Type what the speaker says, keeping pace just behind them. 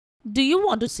Do you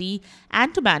want to see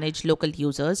and to manage local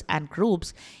users and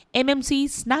groups MMC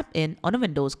snap in on a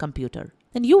Windows computer?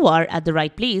 Then you are at the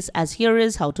right place, as here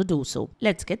is how to do so.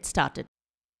 Let's get started.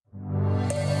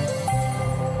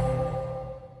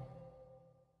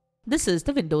 This is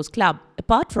the Windows Club.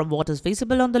 Apart from what is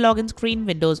visible on the login screen,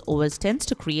 Windows OS tends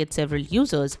to create several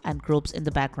users and groups in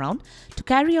the background to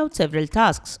carry out several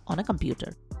tasks on a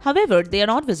computer. However, they are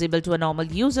not visible to a normal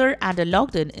user and are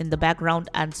logged in the background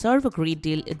and serve a great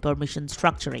deal in permission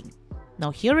structuring.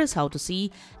 Now here is how to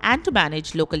see and to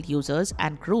manage local users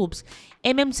and groups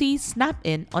MMC snap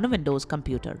in on a Windows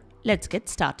computer. Let's get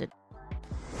started.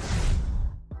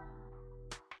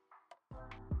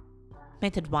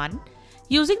 Method 1.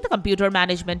 Using the Computer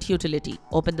Management utility,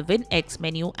 open the WinX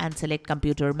menu and select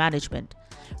Computer Management.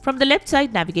 From the left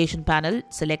side navigation panel,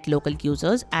 select Local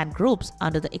Users and Groups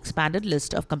under the expanded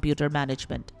list of Computer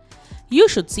Management. You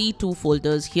should see two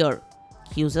folders here,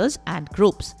 Users and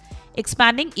Groups.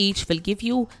 Expanding each will give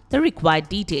you the required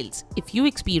details. If you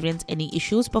experience any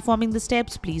issues performing the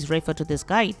steps, please refer to this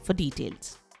guide for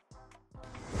details.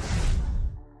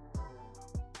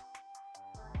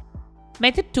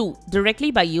 Method 2.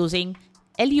 Directly by using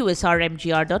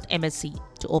lusrmgr.msc.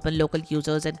 To open local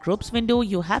users and groups window,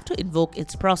 you have to invoke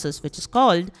its process, which is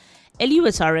called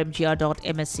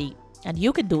lusrmgr.msc, and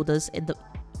you can do this in the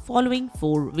following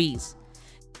 4 ways.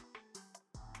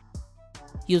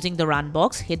 Using the run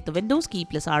box, hit the Windows key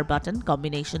plus R button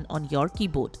combination on your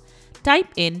keyboard. Type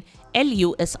in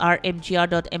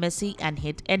lusrmgr.msc and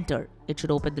hit enter. It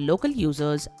should open the local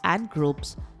users and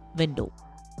groups window.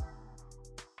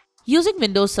 Using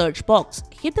Windows search box,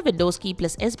 hit the Windows key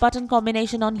plus S button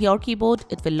combination on your keyboard.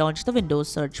 It will launch the Windows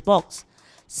search box.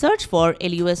 Search for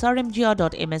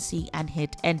lusrmgr.msc and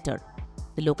hit enter.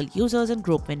 The local users and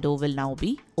group window will now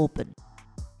be open.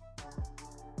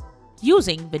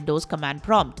 Using Windows command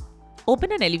prompt,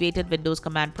 open an elevated Windows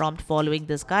command prompt following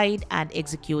this guide and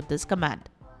execute this command.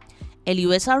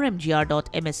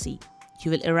 lusrmgr.msc.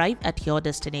 You will arrive at your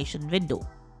destination window.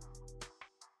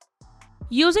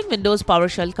 Using Windows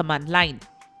PowerShell command line.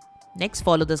 Next,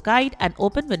 follow this guide and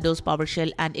open Windows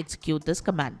PowerShell and execute this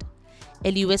command.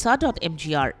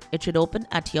 lusr.mgr. It should open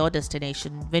at your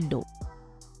destination window.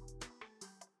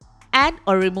 Add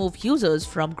or remove users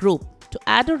from group. To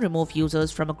add or remove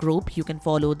users from a group, you can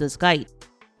follow this guide.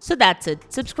 So that's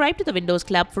it. Subscribe to the Windows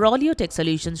Club for all your tech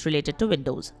solutions related to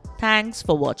Windows. Thanks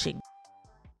for watching.